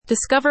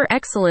Discover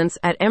excellence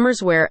at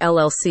Emersware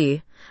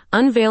LLC,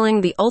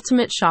 unveiling the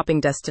ultimate shopping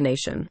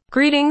destination.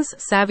 Greetings,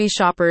 savvy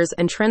shoppers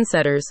and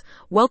trendsetters.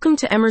 Welcome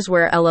to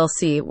Emersware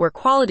LLC, where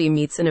quality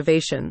meets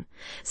innovation.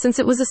 Since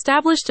it was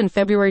established in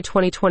February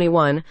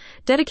 2021,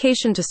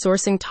 dedication to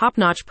sourcing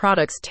top-notch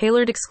products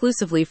tailored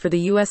exclusively for the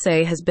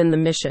USA has been the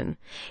mission.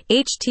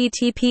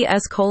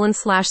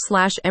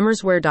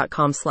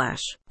 https://emersware.com/.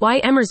 Why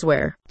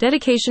Emersware?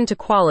 Dedication to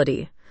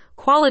quality.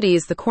 Quality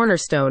is the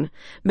cornerstone.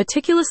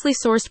 Meticulously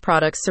sourced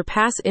products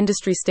surpass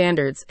industry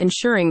standards,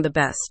 ensuring the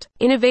best.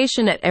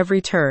 Innovation at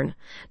every turn.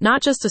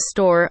 Not just a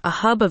store, a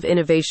hub of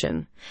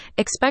innovation.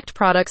 Expect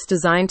products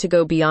designed to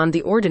go beyond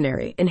the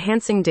ordinary,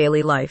 enhancing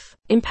daily life.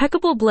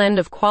 Impeccable blend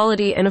of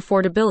quality and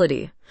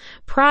affordability.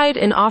 Pride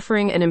in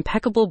offering an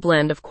impeccable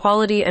blend of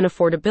quality and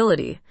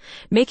affordability,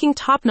 making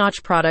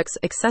top-notch products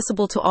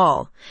accessible to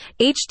all.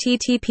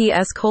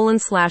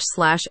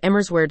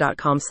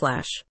 https://emersware.com/.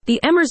 The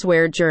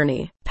Emersware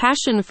journey.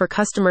 Passion for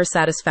customer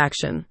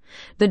satisfaction.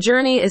 The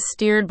journey is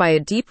steered by a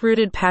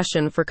deep-rooted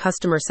passion for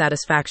customer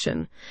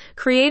satisfaction,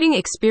 creating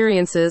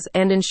experiences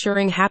and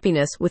ensuring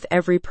happiness with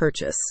every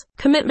purchase.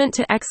 Commitment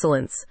to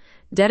excellence.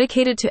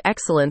 Dedicated to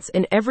excellence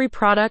in every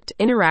product,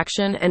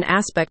 interaction, and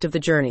aspect of the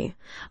journey.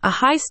 A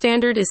high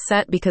standard is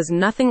set because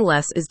nothing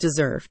less is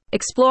deserved.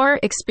 Explore,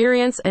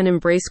 experience, and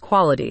embrace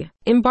quality.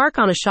 Embark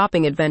on a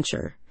shopping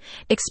adventure.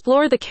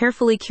 Explore the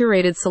carefully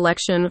curated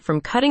selection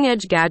from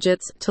cutting-edge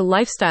gadgets to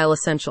lifestyle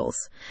essentials.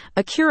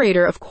 A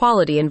curator of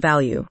quality and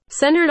value.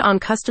 Centered on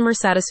customer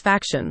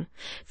satisfaction.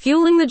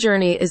 Fueling the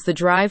journey is the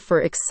drive for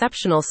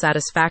exceptional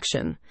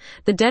satisfaction.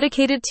 The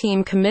dedicated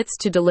team commits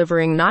to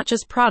delivering not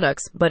just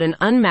products but an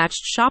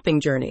unmatched shopping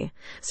journey,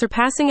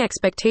 surpassing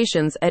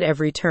expectations at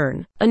every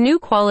turn. A new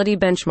quality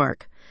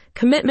benchmark.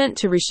 Commitment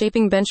to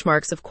reshaping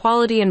benchmarks of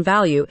quality and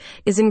value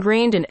is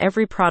ingrained in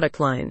every product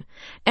line.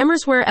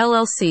 Emersware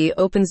LLC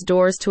opens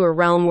doors to a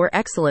realm where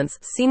excellence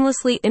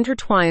seamlessly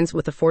intertwines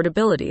with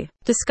affordability.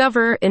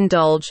 Discover,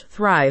 indulge,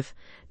 thrive.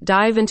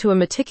 Dive into a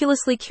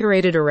meticulously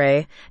curated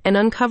array and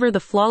uncover the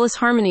flawless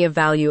harmony of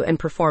value and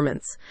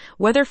performance.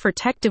 Whether for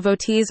tech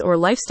devotees or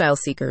lifestyle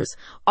seekers,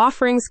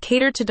 offerings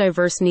cater to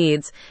diverse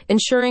needs,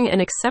 ensuring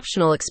an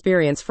exceptional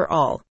experience for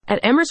all.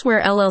 At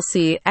Emersware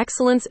LLC,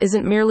 excellence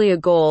isn't merely a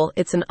goal,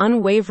 it's an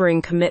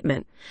unwavering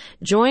commitment.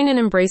 Join in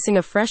embracing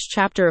a fresh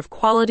chapter of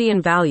quality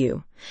and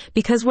value.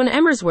 Because when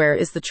Emersware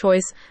is the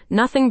choice,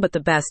 nothing but the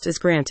best is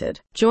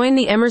granted. Join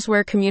the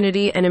Emersware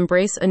community and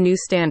embrace a new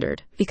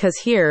standard. Because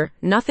here,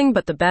 nothing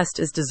but the best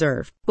is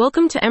deserved.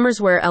 Welcome to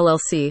Emersware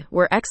LLC,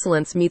 where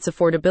excellence meets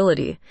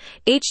affordability.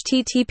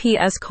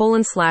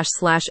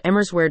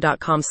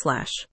 https://emersware.com/.